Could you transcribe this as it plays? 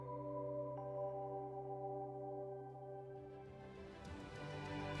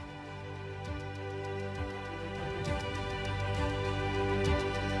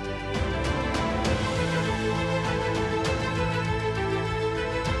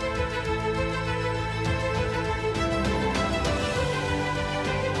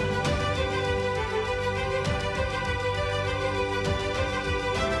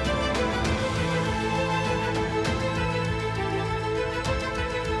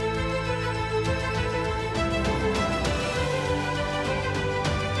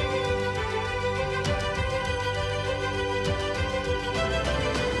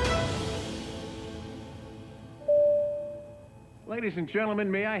Ladies and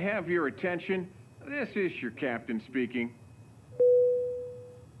gentlemen, may I have your attention? This is your captain speaking.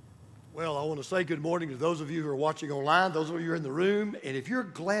 Well, I want to say good morning to those of you who are watching online, those of you who are in the room, and if you're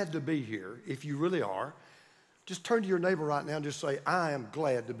glad to be here, if you really are, just turn to your neighbor right now and just say, I am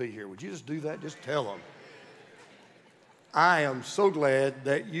glad to be here. Would you just do that? Just tell them. I am so glad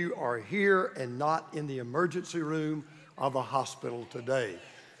that you are here and not in the emergency room of a hospital today.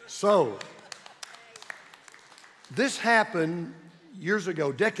 So, this happened years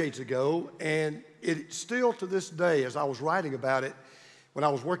ago, decades ago, and it still to this day, as I was writing about it, when I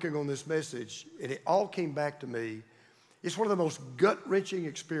was working on this message, and it all came back to me, it's one of the most gut-wrenching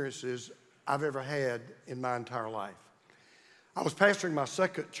experiences I've ever had in my entire life. I was pastoring my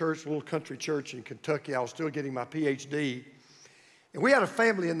second church, a little country church in Kentucky. I was still getting my PhD. And we had a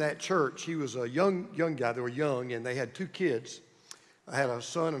family in that church. He was a young guy. They were young, and they had two kids. I had a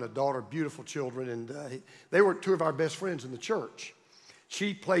son and a daughter, beautiful children, and they were two of our best friends in the church.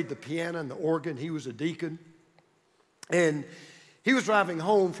 She played the piano and the organ. He was a deacon. And he was driving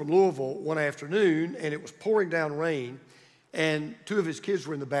home from Louisville one afternoon, and it was pouring down rain, and two of his kids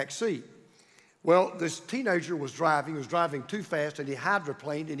were in the back seat. Well, this teenager was driving. He was driving too fast, and he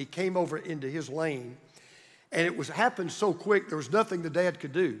hydroplaned, and he came over into his lane. And it happened so quick, there was nothing the dad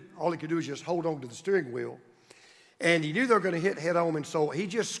could do. All he could do was just hold on to the steering wheel. And he knew they were going to hit head on, and so he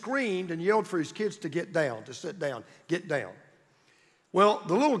just screamed and yelled for his kids to get down, to sit down, get down. Well,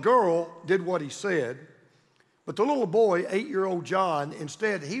 the little girl did what he said, but the little boy, 8-year-old John,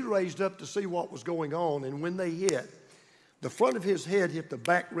 instead, he raised up to see what was going on, and when they hit, the front of his head hit the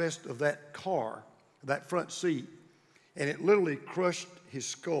backrest of that car, that front seat, and it literally crushed his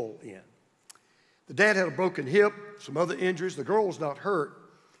skull in. The dad had a broken hip, some other injuries. The girl was not hurt.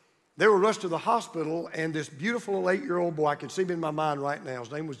 They were rushed to the hospital, and this beautiful 8-year-old boy, I can see him in my mind right now,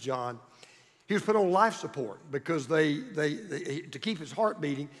 his name was John. He was put on life support because to keep his heart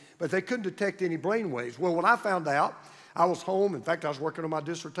beating, but they couldn't detect any brain waves. Well, when I found out, I was home. In fact, I was working on my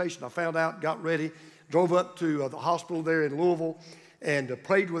dissertation. I found out, got ready, drove up to the hospital there in Louisville, and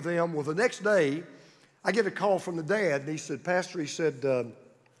prayed with them. Well, the next day, I get a call from the dad, and he said, Pastor, he said,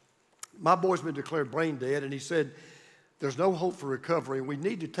 my boy's been declared brain dead, and he said, there's no hope for recovery, and we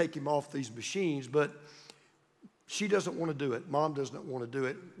need to take him off these machines, but she doesn't want to do it. Mom doesn't want to do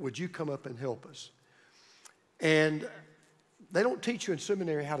it. Would you come up and help us? And they don't teach you in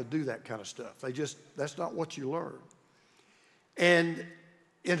seminary how to do that kind of stuff. That's not what you learn. And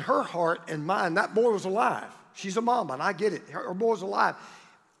in her heart and mine, that boy was alive. She's a mama, and I get it. Her boy's alive,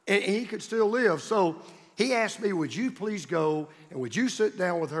 and he could still live. So he asked me, would you please go, and would you sit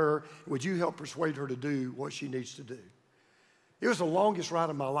down with her, and would you help persuade her to do what she needs to do? It was the longest ride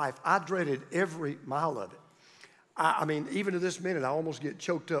of my life. I dreaded every mile of it. I mean, even to this minute, I almost get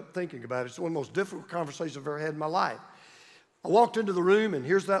choked up thinking about it. It's one of the most difficult conversations I've ever had in my life. I walked into the room, and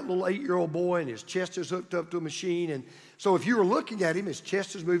here's that little 8-year-old boy, and his chest is hooked up to a machine. And so if you were looking at him, his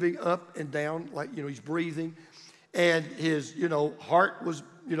chest is moving up and down, like, he's breathing. And his, heart was,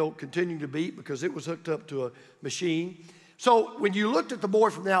 continuing to beat because it was hooked up to a machine. So when you looked at the boy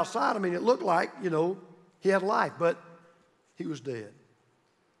from the outside, I mean, it looked like, he had life, but he was dead.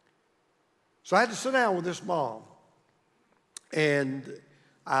 So I had to sit down with this mom, and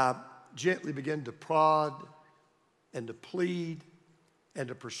I gently began to prod and to plead and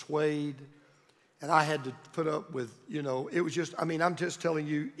to persuade, and I had to put up with, it was just, I'm just telling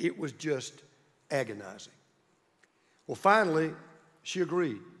you, it was just agonizing. Well, finally, she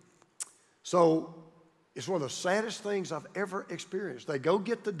agreed. So it's one of the saddest things I've ever experienced. They go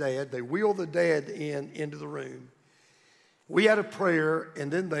get the dad, they wheel the dad into the room. We had a prayer,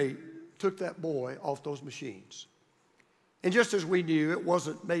 and then they took that boy off those machines. And just as we knew, it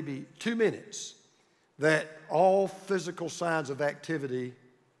wasn't maybe 2 minutes that all physical signs of activity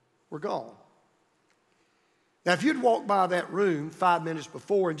were gone. Now, if you'd walked by that room 5 minutes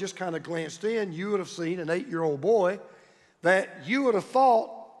before and just kind of glanced in, you would have seen an 8-year-old boy that you would have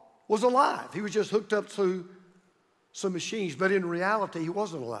thought was alive. He was just hooked up to some machines, but in reality, he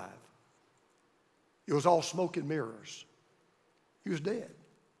wasn't alive. It was all smoke and mirrors. He was dead.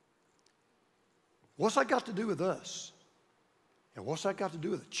 What's that got to do with us? And what's that got to do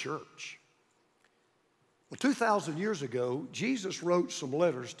with the church? Well, 2,000 years ago, Jesus wrote some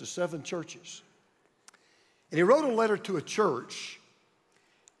letters to 7 churches. And he wrote a letter to a church,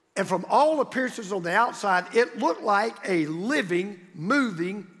 and from all appearances on the outside, it looked like a living,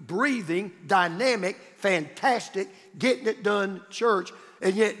 moving, breathing, dynamic, fantastic, getting it done church.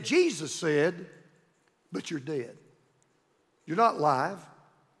 And yet Jesus said, but you're dead. You're not live,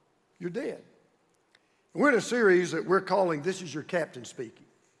 you're dead. We're in a series that we're calling This Is Your Captain Speaking.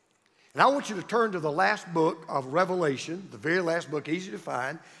 And I want you to turn to the last book of Revelation, the very last book, easy to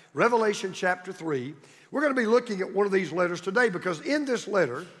find, Revelation chapter 3. We're going to be looking at one of these letters today because in this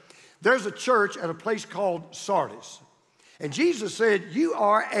letter, there's a church at a place called Sardis. And Jesus said, you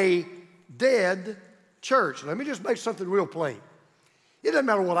are a dead church. Let me just make something real plain. It doesn't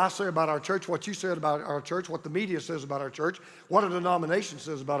matter what I say about our church, what you said about our church, what the media says about our church, what a denomination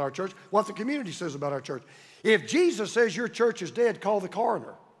says about our church, what the community says about our church. If Jesus says your church is dead, call the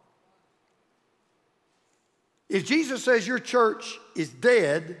coroner. If Jesus says your church is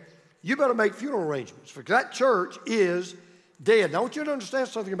dead, you better make funeral arrangements because that church is dead. Now, I want you to understand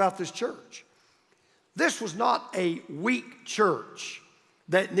something about this church. This was not a weak church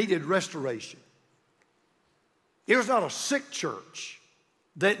that needed restoration. It was not a sick church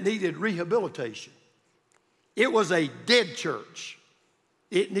that needed rehabilitation. It was a dead church.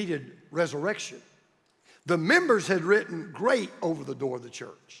 It needed resurrection. The members had written great over the door of the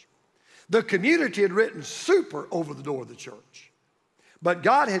church. The community had written super over the door of the church. But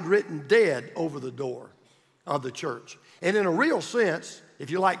God had written dead over the door of the church. And in a real sense, if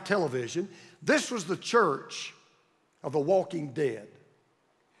you like television, this was the church of the walking dead.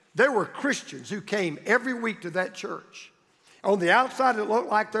 There were Christians who came every week to that church. On the outside, it looked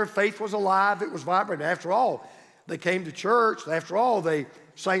like their faith was alive. It was vibrant. After all, they came to church. After all, they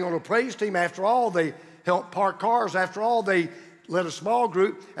sang on a praise team. After all, they helped park cars. After all, they led a small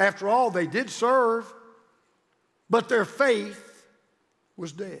group. After all, they did serve. But their faith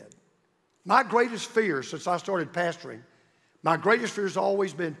was dead. My greatest fear since I started pastoring, my greatest fear has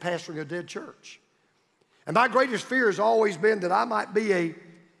always been pastoring a dead church. And my greatest fear has always been that I might be a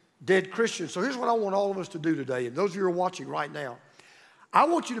dead Christian. So here's what I want all of us to do today, and those of you who are watching right now. I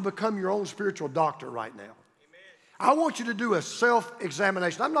want you to become your own spiritual doctor right now. Amen. I want you to do a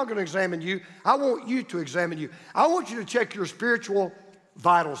self-examination. I'm not going to examine you. I want you to examine you. I want you to check your spiritual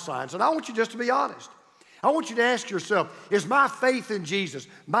vital signs, and I want you just to be honest. I want you to ask yourself, is my faith in Jesus,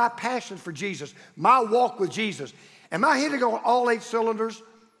 my passion for Jesus, my walk with Jesus, am I hitting on all 8 cylinders?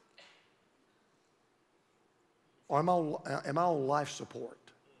 Or am I on life support?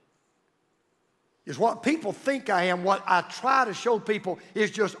 Is what people think I am, what I try to show people is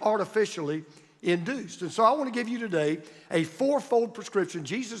just artificially induced. And so I want to give you today a 4-fold prescription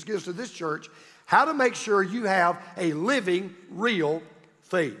Jesus gives to this church, how to make sure you have a living, real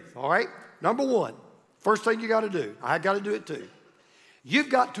faith. All right? Number 1, first thing you got to do, I got to do it too. You've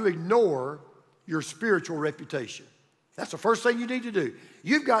got to ignore your spiritual reputation. That's the first thing you need to do.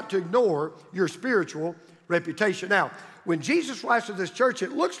 You've got to ignore your spiritual reputation. Now, when Jesus writes to this church,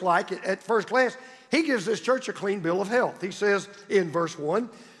 it looks like, at first glance, he gives this church a clean bill of health. He says in verse 1,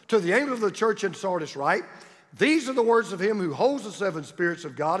 to the angel of the church in Sardis write, these are the words of him who holds the 7 spirits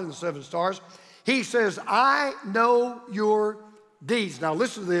of God and the 7 stars. He says, I know your deeds. Now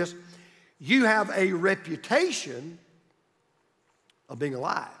listen to this. You have a reputation of being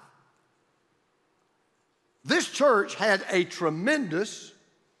alive. This church had a tremendous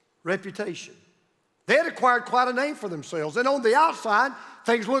reputation. They had acquired quite a name for themselves. And on the outside,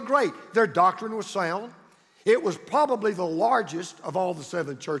 things looked great. Their doctrine was sound. It was probably the largest of all the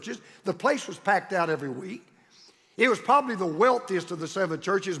 7 churches. The place was packed out every week. It was probably the wealthiest of the 7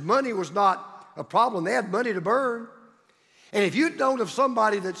 churches. Money was not a problem. They had money to burn. And if you'd known of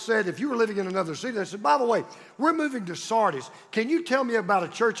somebody that said, if you were living in another city, they said, by the way, we're moving to Sardis. Can you tell me about a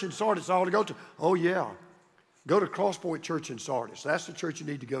church in Sardis I ought to go to? Oh, yeah. Go to Crosspoint Church in Sardis. That's the church you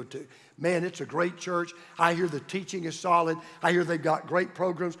need to go to. Man, it's a great church. I hear the teaching is solid. I hear they've got great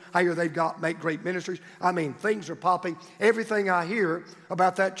programs. I hear they've make great ministries. I mean, things are popping. Everything I hear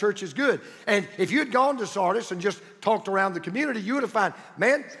about that church is good. And if you'd gone to Sardis and just talked around the community, you would have found,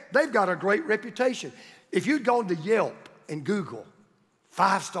 man, they've got a great reputation. If you'd gone to Yelp and Google,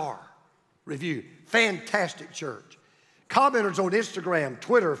 5-star review, fantastic church. Commenters on Instagram,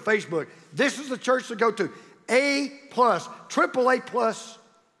 Twitter, Facebook, this is the church to go to. A+, AAA+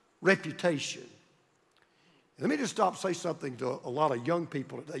 reputation. Let me just stop and say something to a lot of young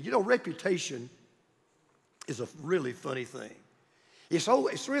people today. You know, reputation is a really funny thing. It's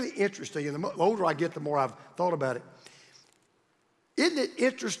really interesting, and the older I get, the more I've thought about it. Isn't it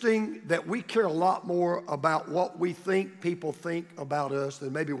interesting that we care a lot more about what we think people think about us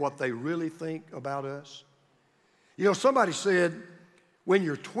than maybe what they really think about us? You know, somebody said, when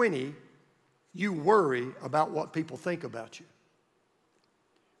you're 20, you worry about what people think about you.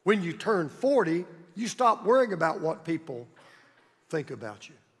 When you turn 40, you stop worrying about what people think about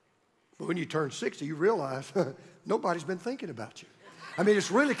you. But when you turn 60, you realize nobody's been thinking about you. I mean,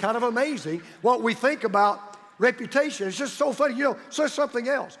 it's really kind of amazing what we think about reputation. It's just so funny. You know, so something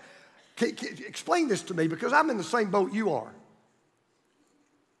else. Explain this to me because I'm in the same boat you are.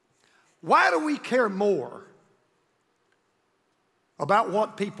 Why do we care more about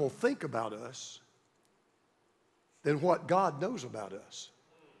what people think about us than what God knows about us?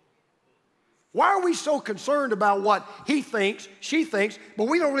 Why are we so concerned about what he thinks, she thinks, but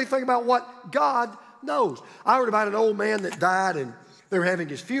we don't really think about what God knows? I heard about an old man that died, and they were having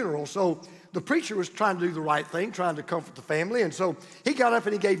his funeral, so the preacher was trying to do the right thing, trying to comfort the family, and so he got up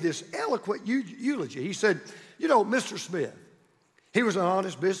and he gave this eloquent eulogy. He said, you know, Mr. Smith, he was an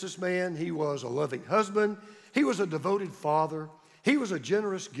honest businessman, he was a loving husband, he was a devoted father, he was a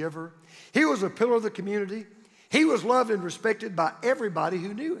generous giver, he was a pillar of the community, he was loved and respected by everybody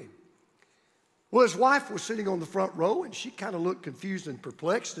who knew him. Well, his wife was sitting on the front row, and she kind of looked confused and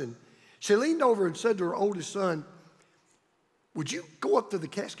perplexed, and she leaned over and said to her oldest son, would you go up to the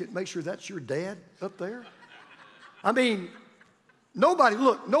casket and make sure that's your dad up there? I mean, nobody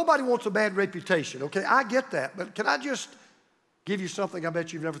wants a bad reputation, okay? I get that, but can I just give you something I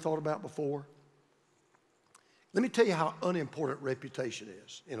bet you've never thought about before? Let me tell you how unimportant reputation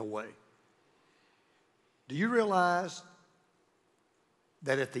is, in a way. Do you realize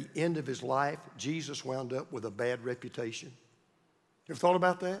that at the end of his life, Jesus wound up with a bad reputation? You ever thought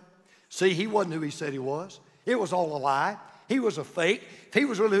about that? See, he wasn't who he said he was. It was all a lie. He was a fake. If he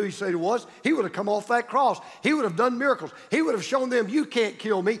was really who he said he was, he would have come off that cross. He would have done miracles. He would have shown them, you can't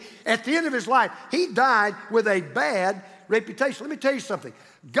kill me. At the end of his life, he died with a bad reputation. Let me tell you something.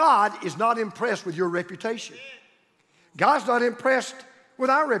 God is not impressed with your reputation. God's not impressed with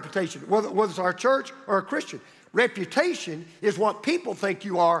our reputation, whether it's our church or a Christian. Reputation is what people think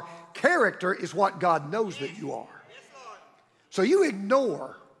you are. Character is what God knows that you are. So you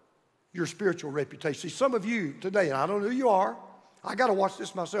ignore your spiritual reputation. See, some of you today, and I don't know who you are, I got to watch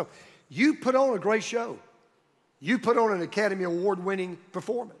this myself. You put on a great show. You put on an Academy Award-winning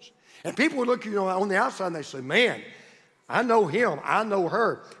performance. And people would look at you on the outside and they say, man, I know him, I know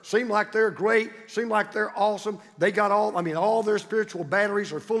her. Seem like they're great, seem like they're awesome. They got all their spiritual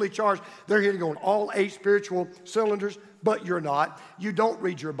batteries are fully charged. They're hitting on all 8 spiritual cylinders, but you're not. You don't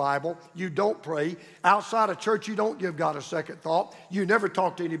read your Bible. You don't pray. Outside of church, you don't give God a second thought. You never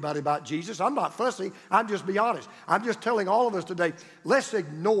talk to anybody about Jesus. I'm not fussing. I'm just being honest. I'm just telling all of us today, let's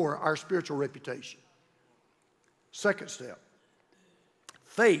ignore our spiritual reputation. Second step,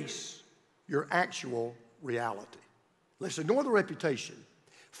 face your actual reality. Let's ignore the reputation.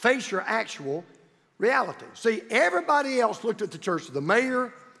 Face your actual reality. See, everybody else looked at the church, the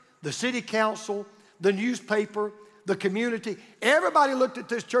mayor, the city council, the newspaper, the community. Everybody looked at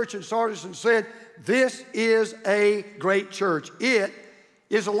this church in Sardis and said, this is a great church. It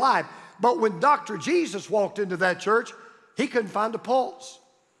is alive. But when Dr. Jesus walked into that church, he couldn't find a pulse.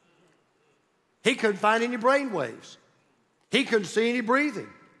 He couldn't find any brain waves. He couldn't see any breathing.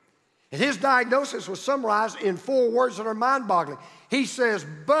 And his diagnosis was summarized in 4 words that are mind-boggling. He says,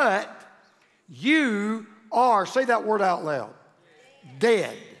 but you are, say that word out loud,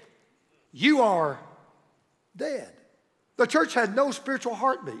 dead. You are dead. The church had no spiritual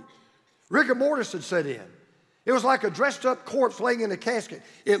heartbeat. Rigor mortis had set in. It was like a dressed up corpse laying in a casket.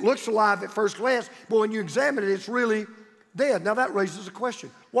 It looks alive at first glance, but when you examine it, it's really dead. Now that raises a question.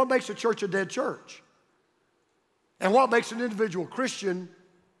 What makes a church a dead church? And what makes an individual Christian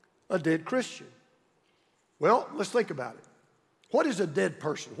a dead Christian? Well, let's think about it. What is a dead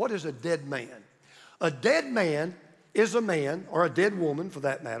person? What is a dead man? A dead man is a man, or a dead woman for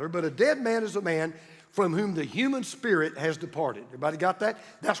that matter, but a dead man is a man from whom the human spirit has departed. Everybody got that?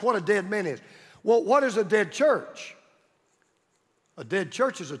 That's what a dead man is. Well, what is a dead church? A dead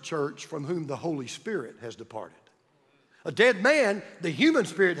church is a church from whom the Holy Spirit has departed. A dead man, the human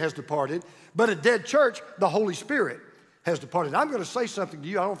spirit has departed, but a dead church, the Holy Spirit has departed. I'm going to say something to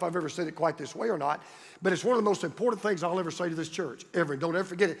you. I don't know if I've ever said it quite this way or not, but it's one of the most important things I'll ever say to this church, ever. Don't ever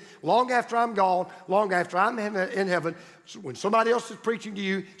forget it. Long after I'm gone, long after I'm in heaven, when somebody else is preaching to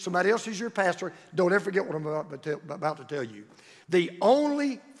you, somebody else is your pastor, don't ever forget what I'm about to tell you. The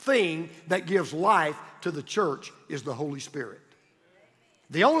only thing that gives life to the church is the Holy Spirit.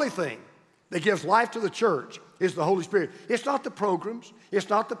 The only thing that gives life to the church is the Holy Spirit. It's not the programs. It's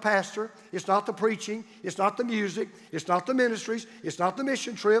not the pastor. It's not the preaching. It's not the music. It's not the ministries. It's not the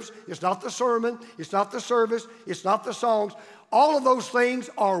mission trips. It's not the sermon. It's not the service. It's not the songs. All of those things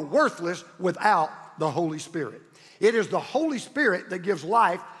are worthless without the Holy Spirit. It is the Holy Spirit that gives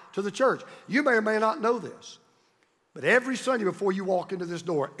life to the church. You may or may not know this, but every Sunday before you walk into this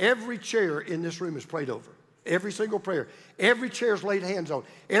door, every chair in this room is prayed over. Every single prayer. Every chair is laid hands on.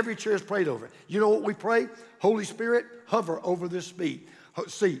 Every chair is prayed over. You know what we pray? Holy Spirit, hover over this seat.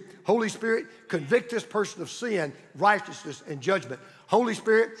 C, Holy Spirit, convict this person of sin, righteousness, and judgment. Holy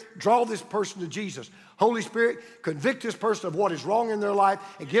Spirit, draw this person to Jesus. Holy Spirit, convict this person of what is wrong in their life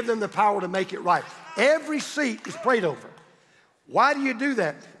and give them the power to make it right. Every seat is prayed over. Why do you do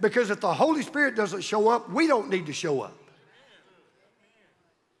that? Because if the Holy Spirit doesn't show up, we don't need to show up.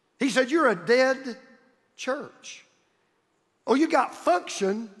 He said, you're a dead church. Oh, you got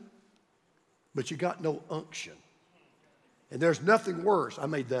function, but you got no unction. And there's nothing worse. I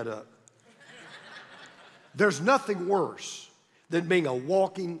made that up. There's nothing worse than being a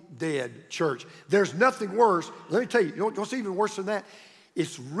walking dead church. There's nothing worse. Let me tell you, what's even worse than that?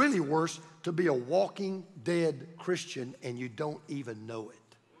 It's really worse to be a walking dead Christian and you don't even know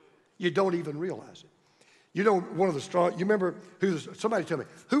it. You don't even realize it. You know, one of the strong, you remember, somebody tell me,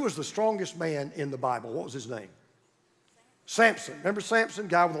 who was the strongest man in the Bible? What was his name? Samson. Remember Samson?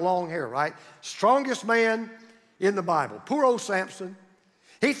 Guy with the long hair, right? Strongest man in the Bible. Poor old Samson.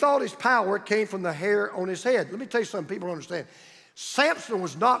 He thought his power came from the hair on his head. Let me tell you something people don't understand. Samson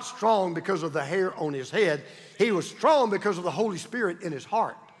was not strong because of the hair on his head. He was strong because of the Holy Spirit in his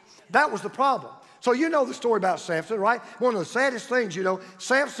heart. That was the problem. So you know the story about Samson, right? One of the saddest things, you know,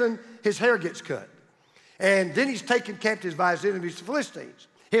 Samson, his hair gets cut. And then he's taken captive by his enemies, the Philistines.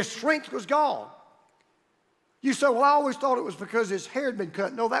 His strength was gone. You say, well, I always thought it was because his hair had been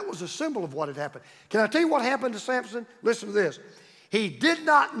cut. No, that was a symbol of what had happened. Can I tell you what happened to Samson? Listen to this. He did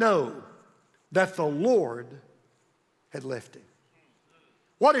not know that the Lord had left him.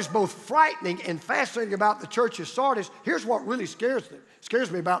 What is both frightening and fascinating about the church of Sardis, here's what really scares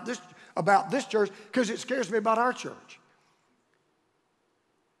me about this church, because it scares me about our church.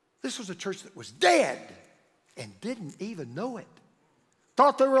 This was a church that was dead and didn't even know it.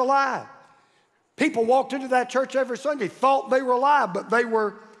 Thought they were alive. People walked into that church every Sunday, thought they were alive, but they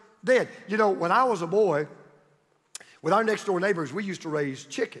were dead. You know, when I was a boy, with our next door neighbors, we used to raise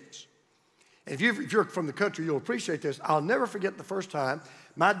chickens. And if you're from the country, you'll appreciate this. I'll never forget the first time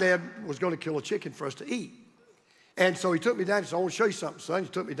my dad was going to kill a chicken for us to eat. And so he took me down and said, I want to show you something, son. He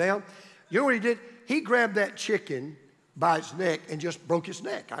took me down. You know what he did? He grabbed that chicken by its neck and just broke its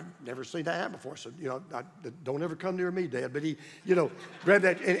neck. I'd never seen that happen before. So, you know, don't ever come near me, Dad. But he, you know, grabbed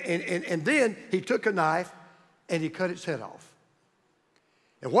that. And then he took a knife and he cut its head off.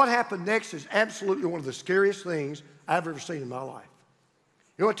 And what happened next is absolutely one of the scariest things I've ever seen in my life.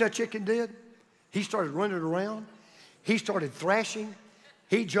 You know what that chicken did? He started running around. He started thrashing.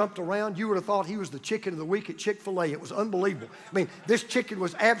 He jumped around. You would have thought he was the chicken of the week at Chick-fil-A. It was unbelievable. I mean, this chicken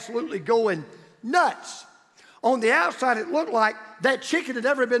was absolutely going nuts. On the outside, it looked like that chicken had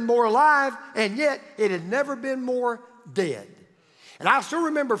never been more alive, and yet it had never been more dead. And I still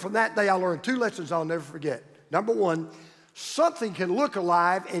remember from that day I learned two lessons I'll never forget. Number one, something can look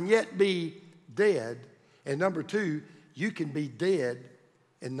alive and yet be dead. And number two, you can be dead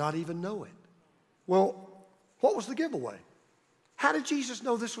and not even know it. Well, what was the giveaway? How did Jesus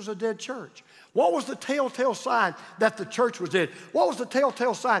know this was a dead church? What was the telltale sign that the church was dead? What was the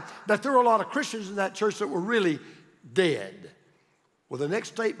telltale sign that there were a lot of Christians in that church that were really dead? Well, the next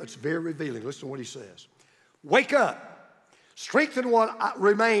statement's very revealing. Listen to what he says. Wake up, strengthen what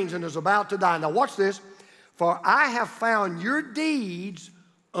remains and is about to die. Now watch this. For I have found your deeds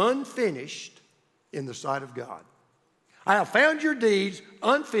unfinished in the sight of God. I have found your deeds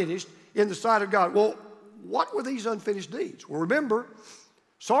unfinished in the sight of God. Well, what were these unfinished deeds? Well, remember,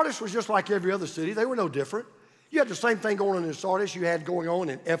 Sardis was just like every other city. They were no different. You had the same thing going on in Sardis you had going on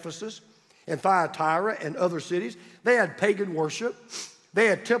in Ephesus and Thyatira and other cities. They had pagan worship. They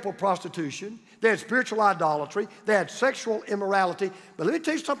had temple prostitution. They had spiritual idolatry. They had sexual immorality. But let me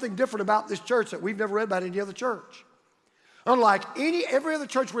tell you something different about this church that we've never read about any other church. Unlike every other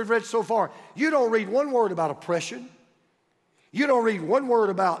church we've read so far, you don't read one word about oppression. You don't read one word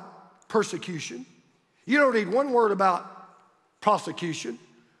about persecution. You don't read one word about prosecution.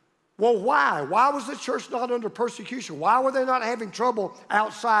 Well, why? Why was the church not under persecution? Why were they not having trouble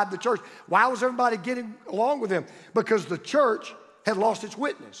outside the church? Why was everybody getting along with them? Because the church had lost its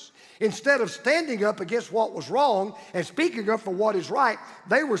witness. Instead of standing up against what was wrong and speaking up for what is right,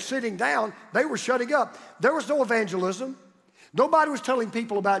 they were sitting down, they were shutting up. There was no evangelism. Nobody was telling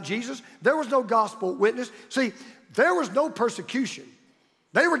people about Jesus. There was no gospel witness. See, there was no persecution.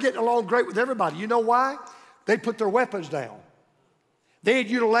 They were getting along great with everybody. You know why? They put their weapons down. They had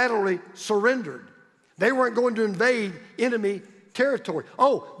unilaterally surrendered. They weren't going to invade enemy territory.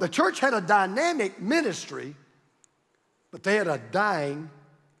 Oh, the church had a dynamic ministry, but they had a dying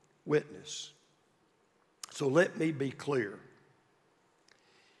witness. So let me be clear.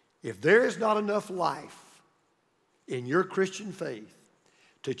 If there is not enough life in your Christian faith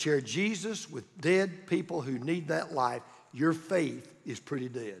to share Jesus with dead people who need that life, your faith is pretty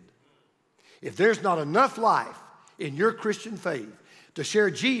dead. If there's not enough life in your Christian faith to share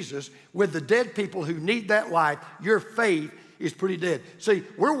Jesus with the dead people who need that life, your faith is pretty dead. See,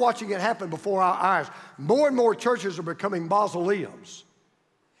 we're watching it happen before our eyes. More and more churches are becoming mausoleums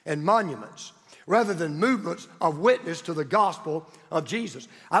and monuments rather than movements of witness to the gospel of Jesus.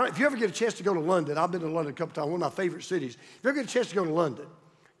 If you ever get a chance to go to London, I've been to London a couple times, one of my favorite cities. If you ever get a chance to go to London,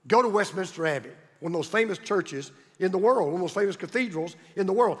 go to Westminster Abbey, one of those famous churches in the world, one of those famous cathedrals in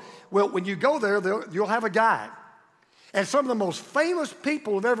the world. Well, when you go there, you'll have a guide. And some of the most famous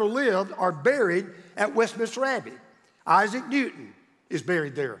people who've ever lived are buried at Westminster Abbey. Isaac Newton is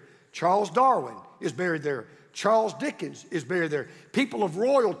buried there. Charles Darwin is buried there. Charles Dickens is buried there. People of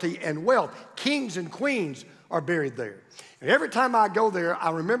royalty and wealth, kings and queens, are buried there. And every time I go there,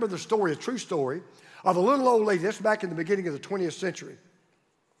 I remember the story, a true story, of a little old lady. That's back in the beginning of the 20th century.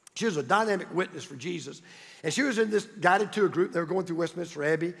 She was a dynamic witness for Jesus. And she was in this guided tour group. They were going through Westminster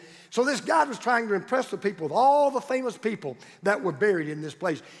Abbey. So this guide was trying to impress the people with all the famous people that were buried in this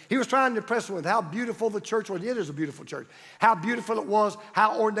place. He was trying to impress them with how beautiful the church was. It is a beautiful church. How beautiful it was,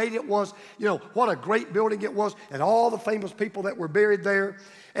 how ornate it was, you know, what a great building it was, and all the famous people that were buried there.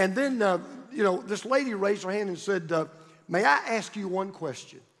 And then, this lady raised her hand and said, may I ask you one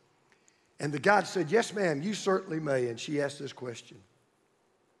question? And the guide said, yes, ma'am, you certainly may. And she asked this question.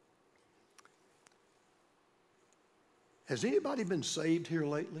 Has anybody been saved here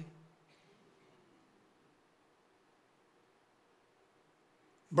lately?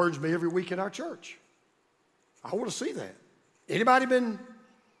 Burns me every week in our church. I want to see that. Anybody been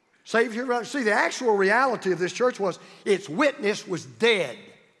saved here? See, the actual reality of this church was its witness was dead.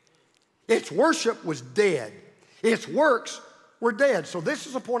 Its worship was dead. Its works were dead. So this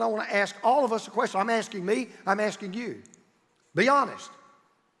is the point I want to ask all of us a question. I'm asking me, I'm asking you. Be honest.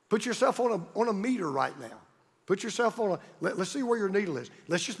 Put yourself on a meter right now. Put yourself on let's see where your needle is.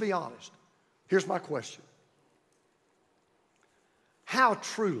 Let's just be honest. Here's my question. How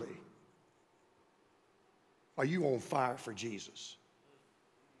truly are you on fire for Jesus?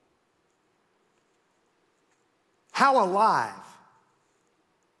 How alive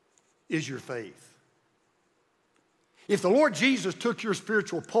is your faith? If the Lord Jesus took your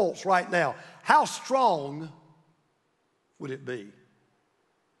spiritual pulse right now, how strong would it be?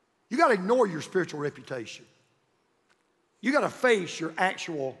 You got to ignore your spiritual reputation. You got to face your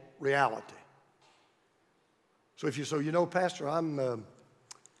actual reality. So if you say, Pastor, I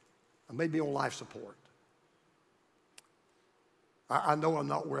may be on life support. I know I'm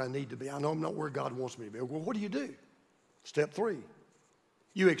not where I need to be. I know I'm not where God wants me to be. Well, what do? Step 3,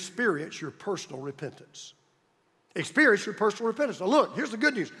 you experience your personal repentance. Experience your personal repentance. Now look, here's the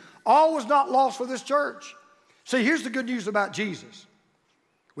good news. All was not lost for this church. See, here's the good news about Jesus.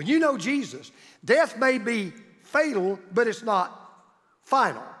 When you know Jesus, death may be fatal, but it's not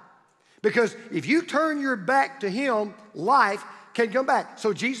final. Because if you turn your back to Him, life can come back.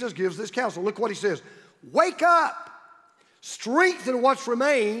 So Jesus gives this counsel. Look what He says. Wake up, strengthen what's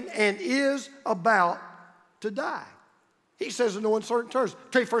remained and is about to die. He says in no uncertain terms. I'll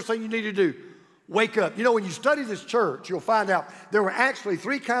tell you the first thing you need to do. Wake up. When you study this church, you'll find out there were actually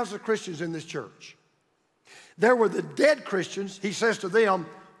 3 kinds of Christians in this church. There were the dead Christians. He says to them,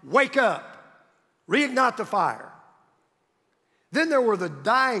 wake up. Reignite the fire. Then there were the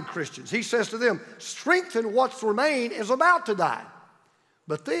dying Christians. He says to them, strengthen what's remained is about to die.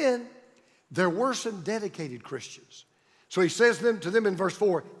 But then there were some dedicated Christians. So he says to them in verse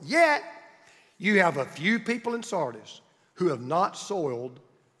 4, yet you have a few people in Sardis who have not soiled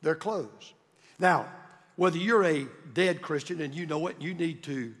their clothes. Now, whether you're a dead Christian and you know it, you need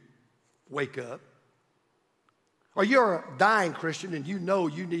to wake up. Or you're a dying Christian and you know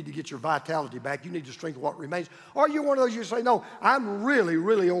you need to get your vitality back. You need to strengthen what remains. Or you're one of those you say, no, I'm really,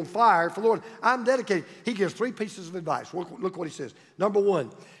 really on fire for the Lord. I'm dedicated. He gives 3 pieces of advice. Look what he says. Number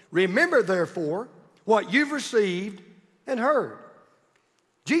 1, remember therefore what you've received and heard.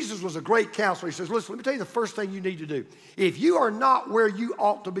 Jesus was a great counselor. He says, listen, let me tell you the first thing you need to do. If you are not where you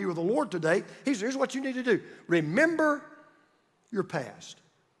ought to be with the Lord today, he says, here's what you need to do. Remember your past.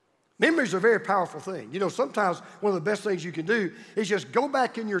 Memory is a very powerful thing. Sometimes one of the best things you can do is just go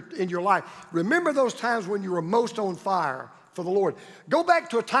back in your life. Remember those times when you were most on fire for the Lord. Go back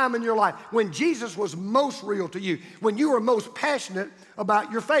to a time in your life when Jesus was most real to you, when you were most passionate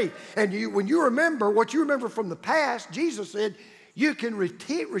about your faith. And when you remember what you remember from the past, Jesus said, you can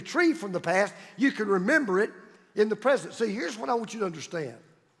retrieve from the past. You can remember it in the present. See, here's what I want you to understand.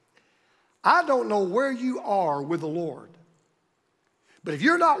 I don't know where you are with the Lord. But if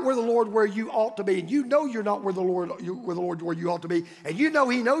you're not where the Lord where you ought to be, and you know you're not where the Lord where you ought to be, and you know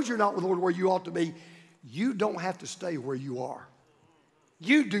He knows you're not with the Lord where you ought to be, you don't have to stay where you are.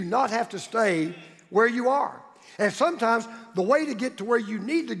 You do not have to stay where you are. And sometimes the way to get to where you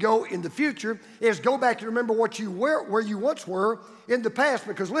need to go in the future is go back and remember what you were, where you once were in the past.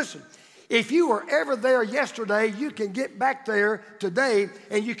 Because listen, if you were ever there yesterday, you can get back there today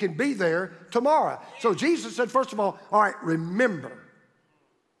and you can be there tomorrow. So Jesus said, first of all right, remember.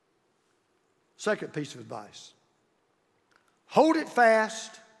 Second piece of advice. Hold it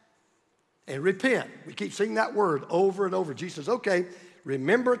fast and repent. We keep seeing that word over and over. Jesus says, okay,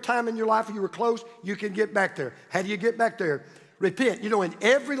 remember a time in your life where you were close, you can get back there. How do you get back there? Repent. You know, in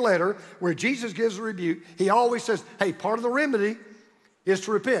every letter where Jesus gives a rebuke, he always says, hey, part of the remedy is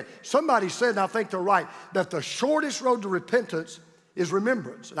to repent. Somebody said, and I think they're right, that the shortest road to repentance is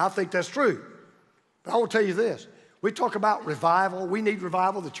remembrance. And I think that's true. But I will tell you this. We talk about revival. We need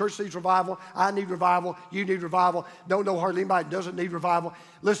revival. The church needs revival. I need revival. You need revival. Don't know hardly anybody that doesn't need revival.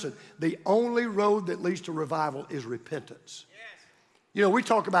 Listen, the only road that leads to revival is repentance. You know, we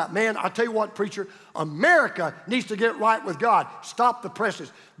talk about, man, I tell you what, preacher, America needs to get right with God. Stop the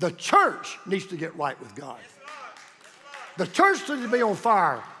presses. The church needs to get right with God. The church needs to be on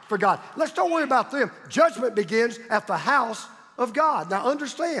fire for God. Let's don't worry about them. Judgment begins at the house of God. Now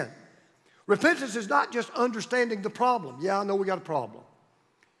understand, repentance is not just understanding the problem. Yeah, I know we got a problem.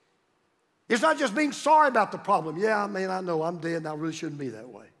 It's not just being sorry about the problem. Yeah, man, I know I'm dead and I really shouldn't be that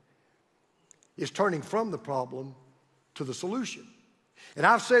way. It's turning from the problem to the solution. And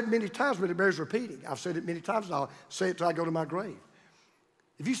I've said many times, but it bears repeating. I've said it many times, and I'll say it till I go to my grave.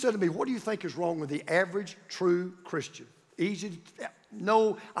 If you said to me, what do you think is wrong with the average true Christian?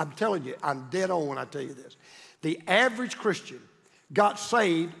 No, I'm telling you, I'm dead on when I tell you this. The average Christian got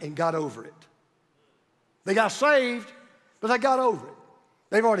saved and got over it. They got saved, but they got over it.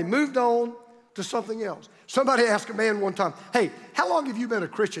 They've already moved on to something else. Somebody asked a man one time, hey, how long have you been a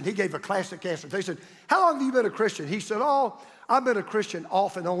Christian? He gave a classic answer. They said, how long have you been a Christian? He said, oh, I've been a Christian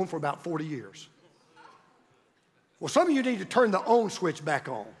off and on for about 40 years. Well, some of you need to turn the on switch back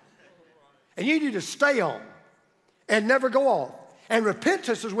on. And you need to stay on and never go off. And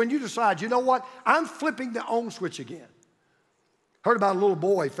repentance is when you decide, you know what? I'm flipping the on switch again. Heard about a little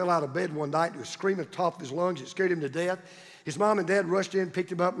boy fell out of bed one night and was screaming at the top of his lungs. It scared him to death. His mom and dad rushed in,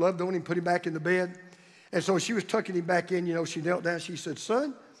 picked him up, loved on him, put him back in the bed. And so she was tucking him back in. You know, she knelt down. She said,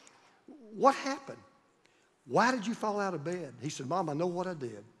 son, what happened? Why did you fall out of bed? He said, Mom, I know what I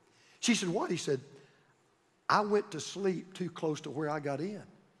did. She said, what? He said, I went to sleep too close to where I got in.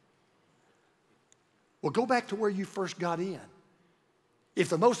 Well, go back to where you first got in. If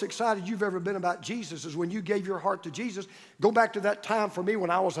the most excited you've ever been about Jesus is when you gave your heart to Jesus, go back to that time for me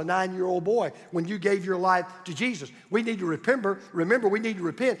when I was a 9-year-old boy, when you gave your life to Jesus. We need to remember, we need to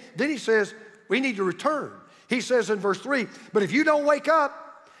repent. Then he says, we need to return. He says in verse 3, but if you don't wake up,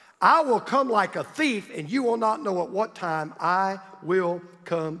 I will come like a thief, and you will not know at what time I will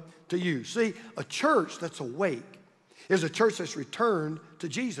come to you. See, a church that's awake is a church that's returned to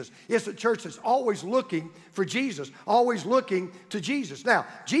Jesus. It's a church that's always looking for Jesus, always looking to Jesus. Now,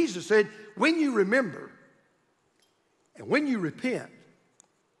 Jesus said, when you remember, and when you repent,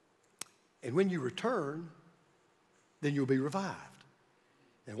 and when you return, then you'll be revived.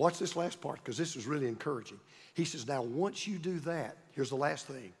 And watch this last part, because this is really encouraging. He says, now once you do that, here's the last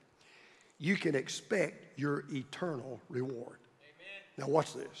thing. You can expect your eternal reward. Amen. Now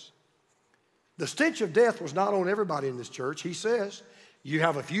watch this. The stench of death was not on everybody in this church. He says, you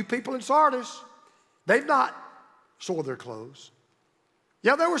have a few people in Sardis. They've not soiled their clothes.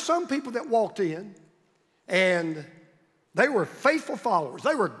 Yeah, there were some people that walked in and they were faithful followers.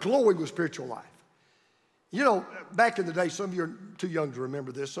 They were glowing with spiritual life. You know, back in the day, some of you are too young to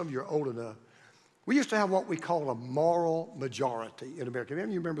remember this. Some of you are old enough. We used to have what we call a moral majority in America. You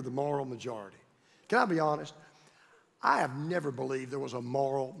remember the moral majority? Can I be honest? I have never believed there was a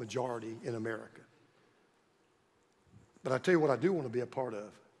moral majority in America. But I tell you what I do want to be a part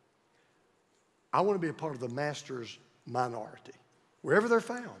of. I want to be a part of the master's minority, wherever they're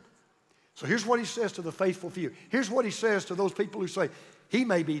found. So here's what he says to the faithful few. Here's what he says to those people who say, he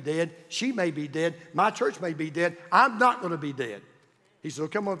may be dead, she may be dead, my church may be dead, I'm not going to be dead. He said,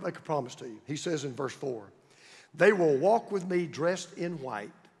 okay, I'm going to make a promise to you. He says in verse 4, they will walk with me dressed in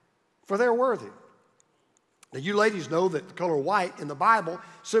white, for they're worthy. Now, you ladies know that the color white in the Bible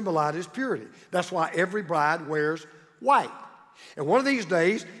symbolizes purity. That's why every bride wears white. And one of these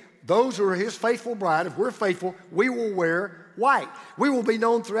days, those who are his faithful bride, if we're faithful, we will wear white. We will be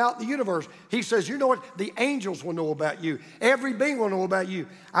known throughout the universe. He says, you know what? The angels will know about you. Every being will know about you.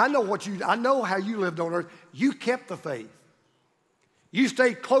 I know how you lived on earth. You kept the faith. You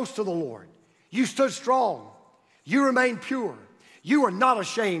stayed close to the Lord. You stood strong. You remained pure. You are not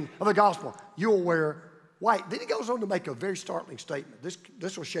ashamed of the gospel. You will wear white. Then he goes on to make a very startling statement.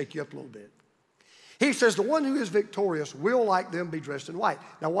 This will shake you up a little bit. He says, the one who is victorious will, like them, be dressed in white.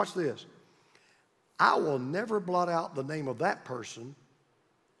 Now watch this. I will never blot out the name of that person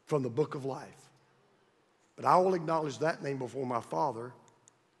from the book of life. But I will acknowledge that name before my Father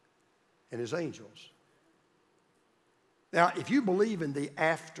and his angels. Now, if you believe in the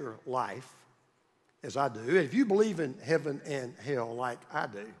afterlife, as I do, if you believe in heaven and hell like I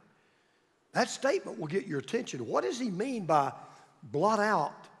do, that statement will get your attention. What does he mean by blot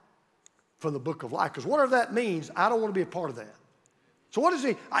out from the book of life? Because whatever that means, I don't want to be a part of that. So what does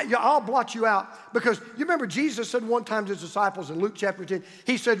he, I'll blot you out, because you remember Jesus said one time to his disciples in Luke chapter 10,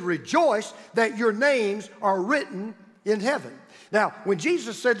 he said, rejoice that your names are written in heaven. Now, when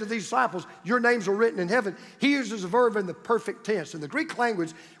Jesus said to these disciples, your names are written in heaven, he uses a verb in the perfect tense. In the Greek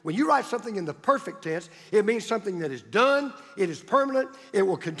language, when you write something in the perfect tense, it means something that is done, it is permanent, it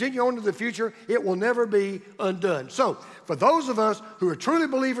will continue on to the future, it will never be undone. So, for those of us who are truly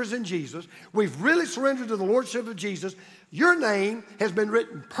believers in Jesus, we've really surrendered to the Lordship of Jesus, your name has been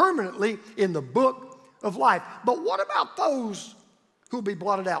written permanently in the book of life. But what about those who will be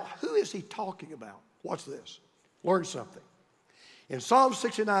blotted out? Who is he talking about? Watch this. Learn something. In Psalm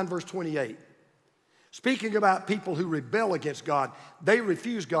 69, verse 28, speaking about people who rebel against God, they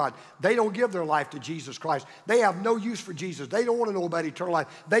refuse God. They don't give their life to Jesus Christ. They have no use for Jesus. They don't want to know about eternal life.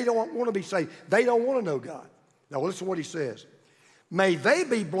 They don't want to be saved. They don't want to know God. Now listen to what he says. May they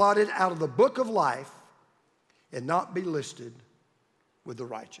be blotted out of the book of life and not be listed with the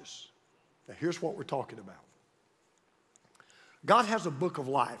righteous. Now here's what we're talking about. God has a book of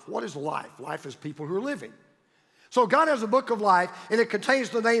life. What is life? Life is people who are living. So God has a book of life, and it contains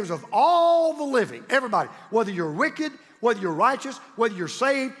the names of all the living, everybody, whether you're wicked, whether you're righteous, whether you're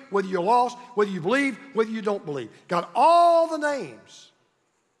saved, whether you're lost, whether you believe, whether you don't believe. Got all the names.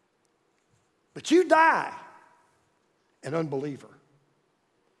 But you die an unbeliever.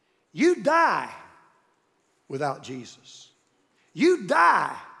 You die without Jesus. You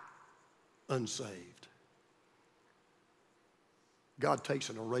die unsaved. God takes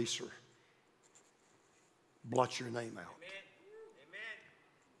an eraser, blots your name out. Amen.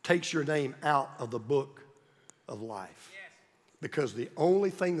 Takes your name out of the book of life. Yes. Because the only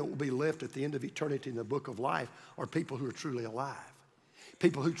thing that will be left at the end of eternity in the book of life are people who are truly alive.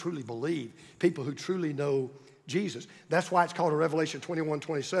 People who truly believe. People who truly know Jesus. That's why it's called in Revelation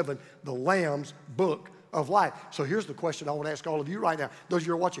 21:27, the Lamb's book of life. So here's the question I want to ask all of you right now, those of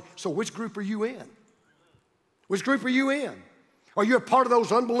you who are watching. So which group are you in? Which group are you in? Are you a part of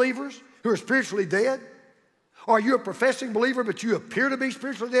those unbelievers who are spiritually dead? Are you a professing believer, but you appear to be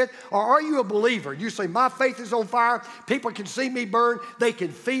spiritually dead? Or are you a believer? You say, my faith is on fire. People can see me burn. They can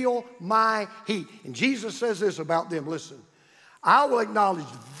feel my heat. And Jesus says this about them. Listen, I will acknowledge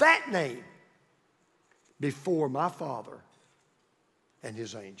that name before my Father and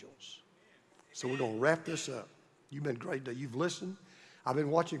his angels. So we're going to wrap this up. You've been great today. You've listened. I've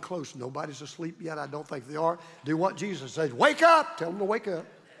been watching close. Nobody's asleep yet. I don't think they are. Do what Jesus says. Wake up. Tell them to wake up.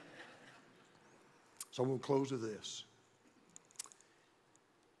 So I'm going to close with this.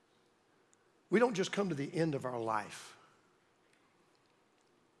 We don't just come to the end of our life.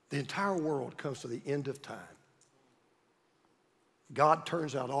 The entire world comes to the end of time. God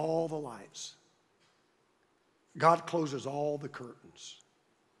turns out all the lights. God closes all the curtains.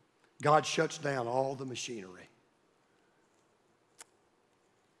 God shuts down all the machinery.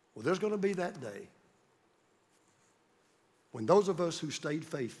 Well, there's going to be that day when those of us who stayed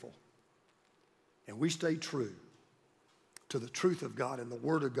faithful and we stayed true to the truth of God and the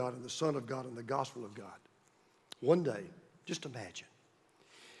Word of God and the Son of God and the gospel of God, one day, just imagine,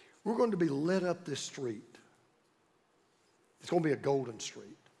 we're going to be led up this street. It's going to be a golden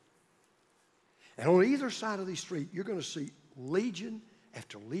street. And on either side of the street, you're going to see legion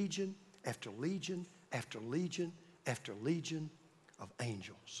after legion after legion after legion after legion of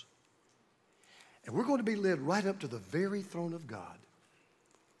angels. And we're going to be led right up to the very throne of God.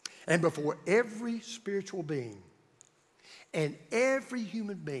 And before every spiritual being and every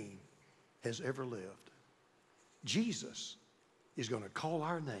human being has ever lived, Jesus is going to call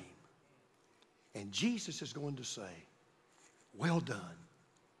our name. And Jesus is going to say, well done,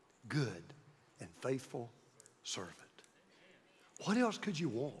 good and faithful servant. What else could you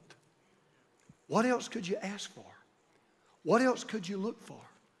want? What else could you ask for? What else could you look for?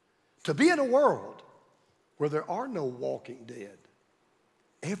 To be in a world where there are no walking dead.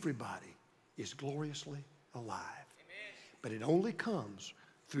 Everybody is gloriously alive. Amen. But it only comes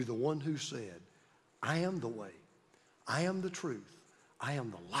through the one who said, I am the way, I am the truth, I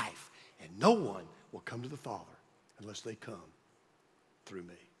am the life, and no one will come to the Father unless they come through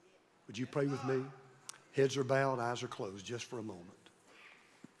me. Would you pray with me? Heads are bowed, eyes are closed, just for a moment.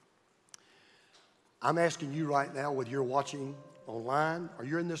 I'm asking you right now, whether you're watching online or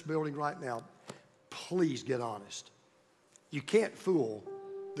you're in this building right now, please get honest. You can't fool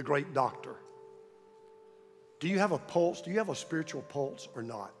the great doctor. Do you have a pulse? Do you have a spiritual pulse or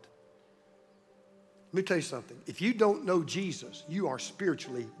not? Let me tell you something. If you don't know Jesus, you are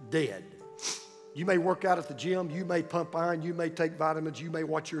spiritually dead. You may work out at the gym, you may pump iron, you may take vitamins, you may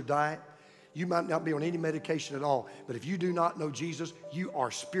watch your diet, you might not be on any medication at all, but if you do not know Jesus, you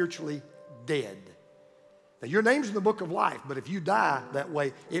are spiritually dead. Now, your name's in the book of life, but if you die that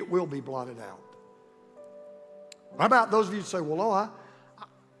way, it will be blotted out. How about those of you who say, well, oh,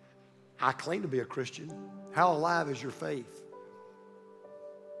 I claim to be a Christian. How alive is your faith?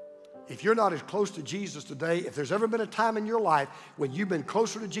 If you're not as close to Jesus today, if there's ever been a time in your life when you've been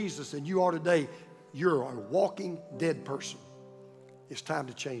closer to Jesus than you are today, you're a walking dead person. It's time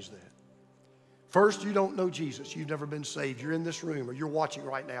to change that. First, you don't know Jesus. You've never been saved. You're in this room or you're watching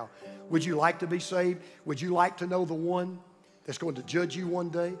right now. Would you like to be saved? Would you like to know the one that's going to judge you one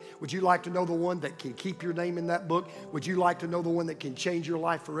day? Would you like to know the one that can keep your name in that book? Would you like to know the one that can change your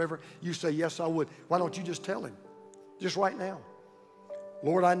life forever? You say, yes, I would. Why don't you just tell him? Just right now.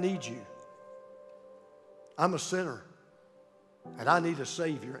 Lord, I need you. I'm a sinner, and I need a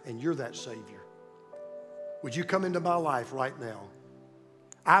Savior, and you're that Savior. Would you come into my life right now?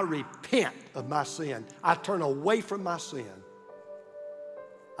 I repent of my sin. I turn away from my sin.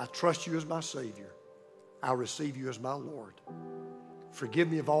 I trust you as my Savior. I receive you as my Lord.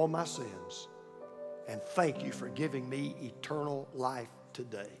 Forgive me of all my sins, and thank you for giving me eternal life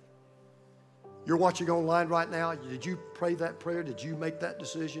today. You're watching online right now. Did you pray that prayer? Did you make that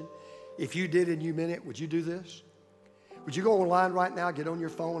decision? If you did and you meant it, would you do this? Would you go online right now, get on your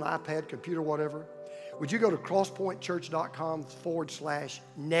phone, iPad, computer, whatever? Would you go to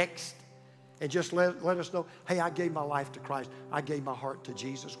crosspointchurch.com/next and just let us know, hey, I gave my life to Christ. I gave my heart to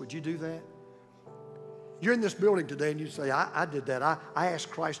Jesus. Would you do that? You're in this building today and you say, I did that. I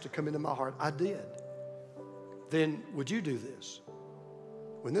asked Christ to come into my heart. I did. Then would you do this?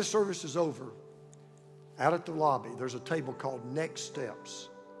 When this service is over, out at the lobby, there's a table called Next Steps.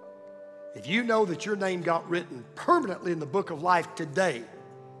 If you know that your name got written permanently in the book of life today,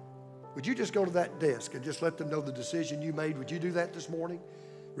 would you just go to that desk and just let them know the decision you made? Would you do that this morning?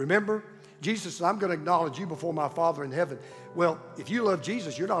 Remember, Jesus said, I'm going to acknowledge you before my Father in heaven. Well, if you love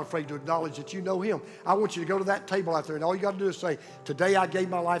Jesus, you're not afraid to acknowledge that you know him. I want you to go to that table out there, and all you got to do is say, today I gave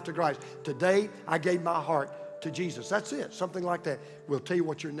my life to Christ. Today I gave my heart to Jesus. That's it, something like that. We'll tell you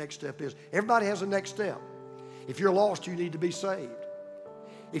what your next step is. Everybody has a next step. If you're lost, you need to be saved.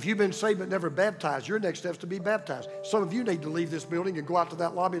 If you've been saved but never baptized, your next step is to be baptized. Some of you need to leave this building and go out to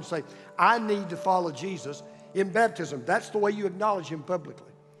that lobby and say, I need to follow Jesus in baptism. That's the way you acknowledge him publicly.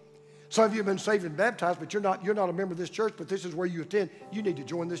 Some of you have been saved and baptized, but you're not a member of this church, but this is where you attend. You need to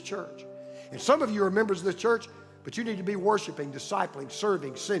join this church. And some of you are members of this church, but you need to be worshiping, discipling,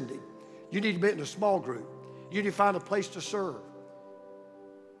 serving, sending. You need to be in a small group. You need to find a place to serve.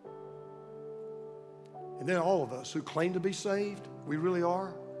 And then all of us who claim to be saved, we really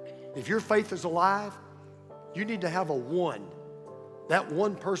are. If your faith is alive, you need to have a one. That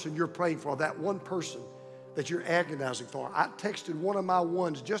one person you're praying for, that one person that you're agonizing for. I texted one of my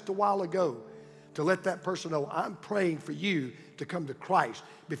ones just a while ago to let that person know I'm praying for you to come to Christ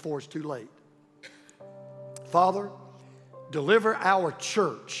before it's too late. Father, deliver our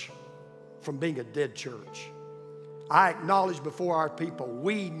church from being a dead church. I acknowledge before our people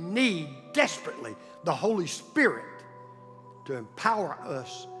we need desperately the Holy Spirit to empower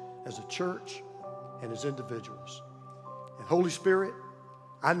us as a church and as individuals. And Holy Spirit,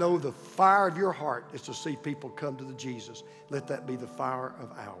 I know the fire of your heart is to see people come to the Jesus. Let that be the fire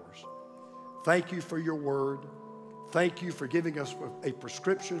of ours. Thank you for your word. Thank you for giving us a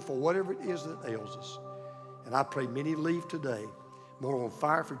prescription for whatever it is that ails us. And I pray many leave today more on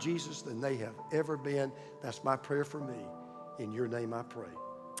fire for Jesus than they have ever been. That's my prayer for me. In your name I pray.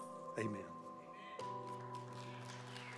 Amen.